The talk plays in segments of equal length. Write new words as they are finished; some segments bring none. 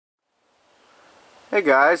Hey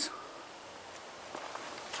guys,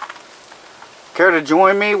 care to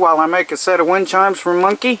join me while I make a set of wind chimes for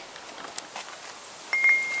Monkey?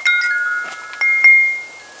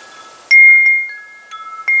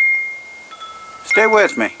 Stay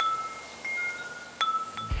with me.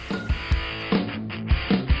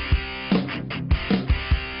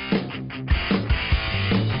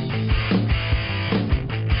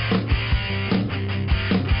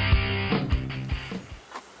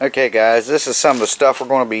 Okay guys, this is some of the stuff we're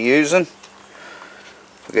going to be using.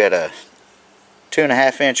 We got a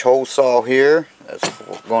 2.5 inch hole saw here. That's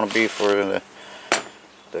going to be for the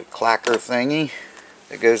clacker thingy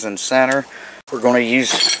that goes in the center. We're going to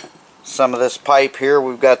use some of this pipe here.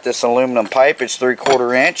 We've got this aluminum pipe. It's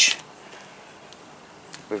 3/4 inch.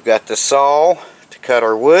 We've got the saw to cut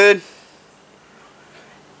our wood,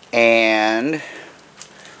 and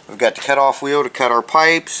we've got the cut-off wheel to cut our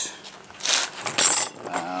pipes.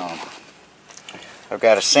 I've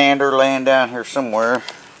got a sander laying down here somewhere.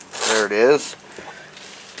 There it is.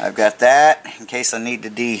 I've got that in case I need to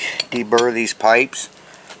deburr these pipes.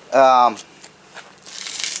 And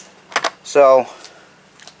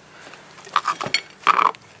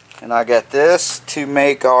I got this to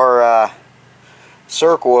make our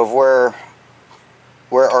circle of where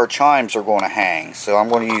our chimes are going to hang. So I'm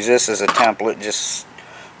going to use this as a template and just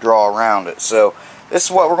draw around it. So this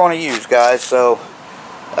is what we're going to use, guys. So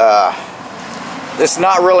this is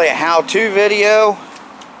not really a how-to video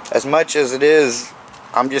as much as it is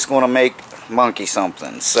I'm just going to make Monkey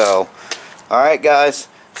something. So alright guys,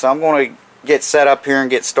 so I'm going to get set up here and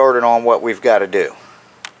get started on what we've got to do.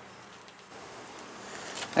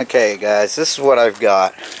 Okay guys, this is what I've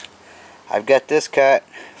got. I've got this cut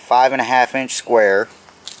 5.5 inch square.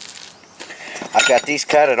 I've got these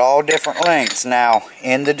cut at all different lengths. Now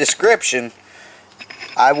in the description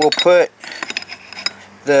I will put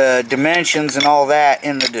the dimensions and all that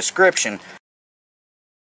in the description.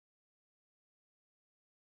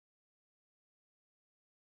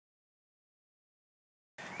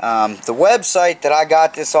 The website that I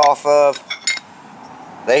got this off of,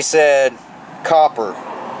 they said copper,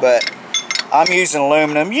 but I'm using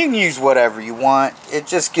aluminum. You can use whatever you want. It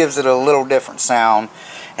just gives it a little different sound,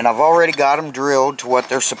 and I've already got them drilled to what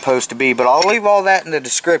they're supposed to be, but I'll leave all that in the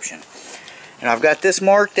description. And I've got this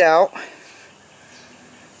marked out,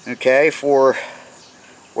 okay, for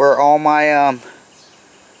where all my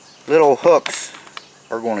little hooks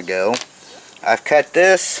are going to go. I've cut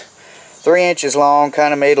this 3 inches long,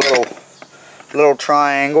 kind of made a little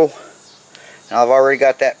triangle, and I've already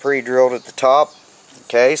got that pre-drilled at the top.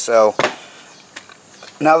 Okay, so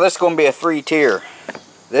now this is going to be a 3-tier.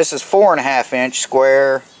 This is 4.5 inch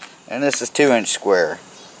square, and this is 2 inch square.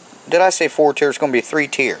 Did I say 4-tier? It's going to be a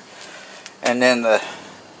 3-tier, and then the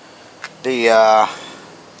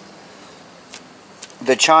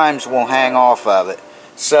chimes will hang off of it.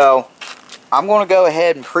 So I'm going to go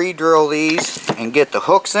ahead and pre-drill these and get the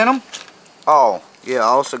hooks in them. Oh yeah, I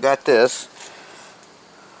also got this.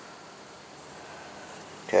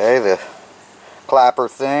 Okay, the clapper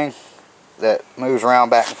thing that moves around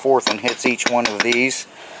back and forth and hits each one of these.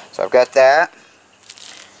 So I've got that,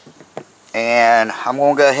 and I'm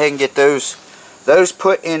going to go ahead and get those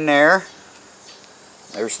put in there.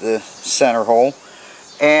 There's the center hole,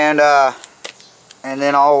 and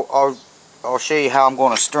then I'll show you how I'm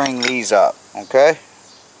going to string these up. Okay,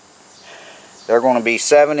 they're going to be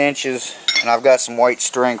 7 inches, and I've got some white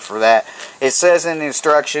string for that. It says in the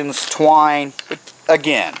instructions twine, but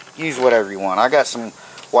again, use whatever you want. I got some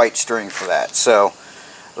white string for that. So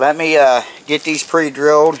let me get these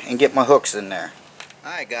pre-drilled and get my hooks in there.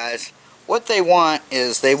 Alright guys, what they want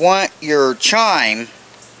is they want your chime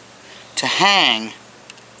to hang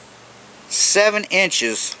 7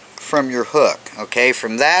 inches from your hook, okay,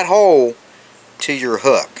 from that hole to your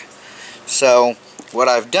hook. So what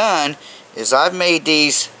I've done is I've made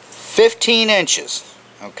these 15 inches,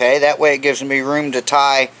 okay, that way it gives me room to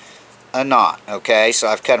tie a knot. Okay, so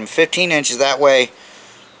I've cut them 15 inches. That way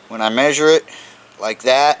when I measure it like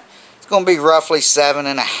that, it's going to be roughly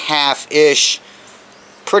 7.5 ish,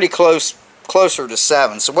 pretty closer to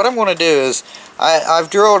 7. So what I'm going to do is I've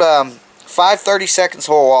drilled 5 30-seconds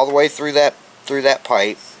hole all the way through that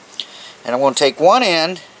pipe, and I'm going to take one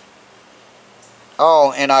end.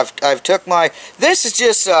 Oh, and I've took my, this is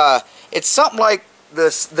just it's something like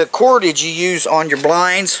the cordage you use on your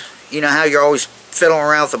blinds. You know how you're always fiddling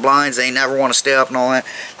around with the blinds, they never want to stay up and all that.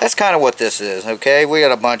 That's kind of what this is. Okay, we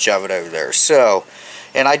got a bunch of it over there. So,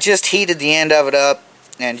 and I just heated the end of it up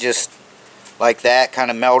and just like that,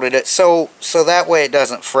 kind of melted it, so that way it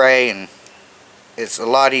doesn't fray, and it's a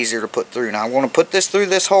lot easier to put through. Now I'm going to put this through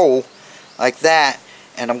this hole like that,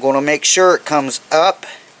 and I'm going to make sure it comes up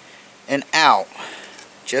and out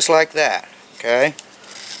just like that. Okay,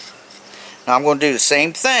 now I'm going to do the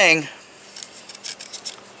same thing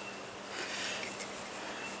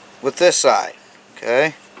with this side.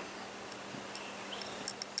 Okay,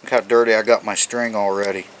 look how dirty I got my string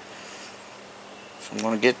already. So I'm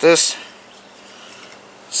going to get this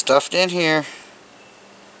stuffed in here.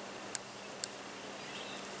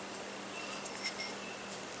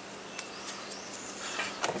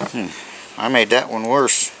 I made that one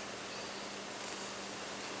worse.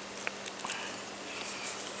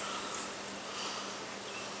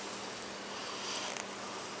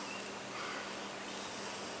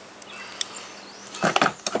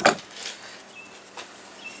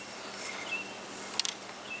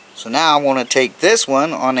 So now I want to take this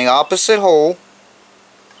one on the opposite hole.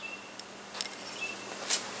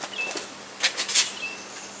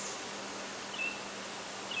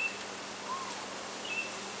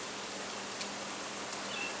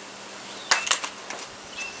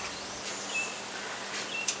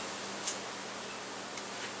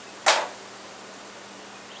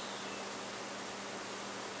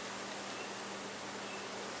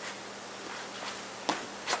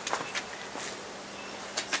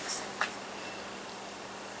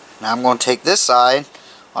 Now I'm going to take this side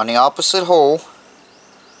on the opposite hole.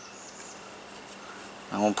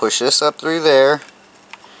 I'm going to push this up through there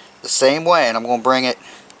the same way, and I'm going to bring it,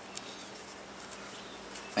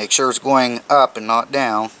 make sure it's going up and not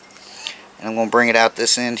down, and I'm going to bring it out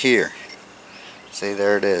this end here. See,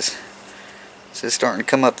 there it is. See, it's starting to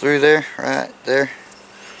come up through there, right there.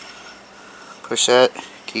 Push that,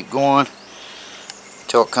 keep going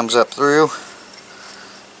until it comes up through.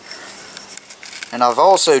 And I've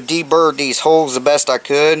also deburred these holes the best I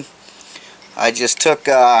could. I just took,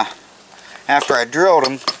 after I drilled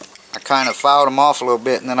them, I kind of filed them off a little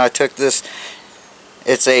bit, and then I took this,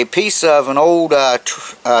 it's a piece of an old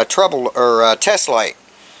trouble or test light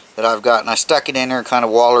that I've got, and I stuck it in there and kind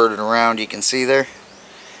of wallered it around, you can see there,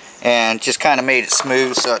 and just kind of made it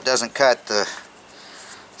smooth so it doesn't cut the,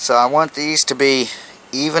 so I want these to be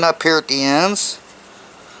even up here at the ends,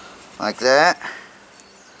 like that.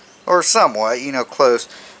 Or somewhat, you know, close.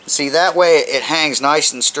 See, that way it hangs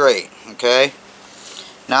nice and straight. Okay.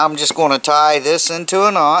 Now I'm just going to tie this into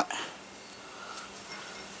a knot.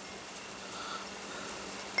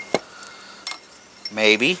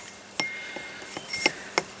 Maybe.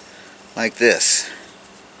 Like this.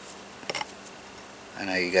 I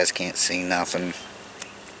know you guys can't see nothing.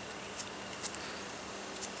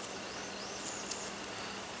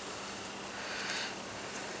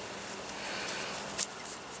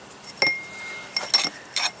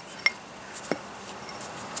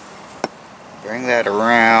 Bring that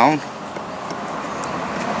around,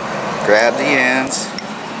 grab the ends,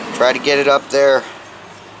 try to get it up there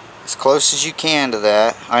as close as you can to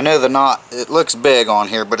that. I know the knot, it looks big on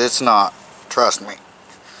here, but it's not, trust me.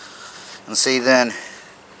 And see, then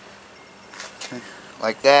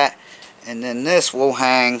like that, and then this will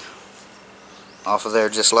hang off of there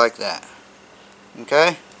just like that.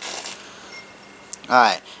 Okay?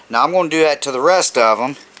 Alright, now I'm going to do that to the rest of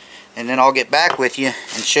them, and then I'll get back with you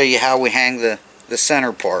and show you how we hang the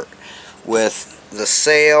center part with the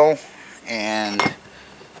sail and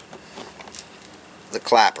the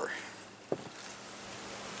clapper.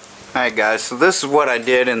 Alright guys, so this is what I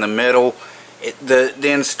did in the middle. The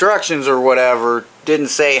instructions or whatever didn't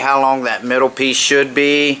say how long that middle piece should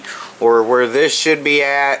be or where this should be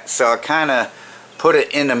at, so I kind of put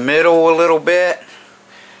it in the middle a little bit,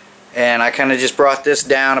 and I kind of just brought this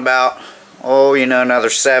down about, oh, you know, another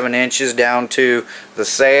 7 inches down to the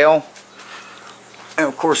sail. And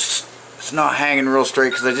of course it's not hanging real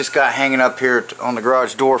straight because I just got hanging up here on the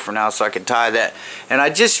garage door for now, so I could tie that. And I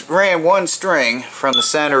just ran one string from the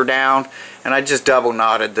center down, and I just double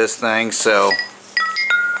knotted this thing, so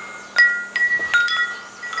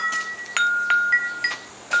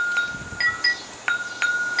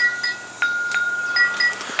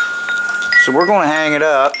we're going to hang it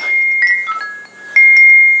up.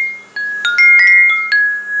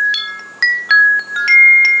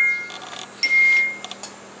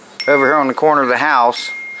 Over here on the corner of the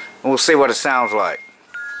house, and we'll see what it sounds like.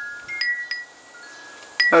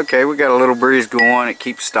 Okay, we got a little breeze going, it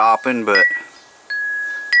keeps stopping, but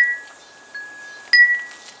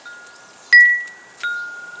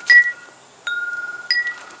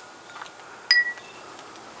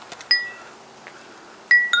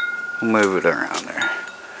we'll move it around there.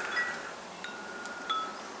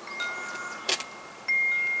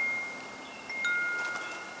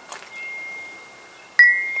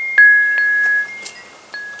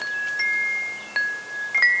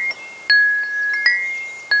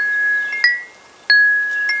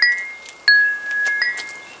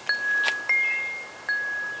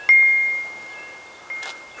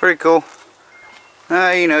 pretty cool.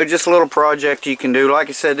 You know, just a little project you can do. Like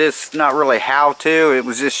I said, this is not really how to. It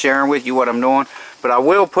was just sharing with you what I'm doing. But I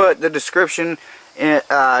will put the description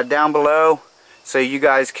down below so you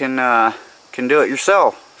guys can do it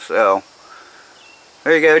yourself. So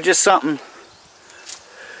there you go. Just something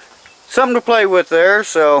to play with there.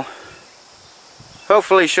 So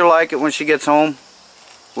hopefully she'll like it when she gets home.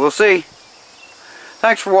 We'll see.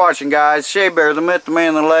 Thanks for watching, guys. Shea Bear, the myth, the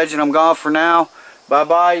man, the legend. I'm gone for now.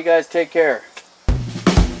 Bye-bye. You guys take care.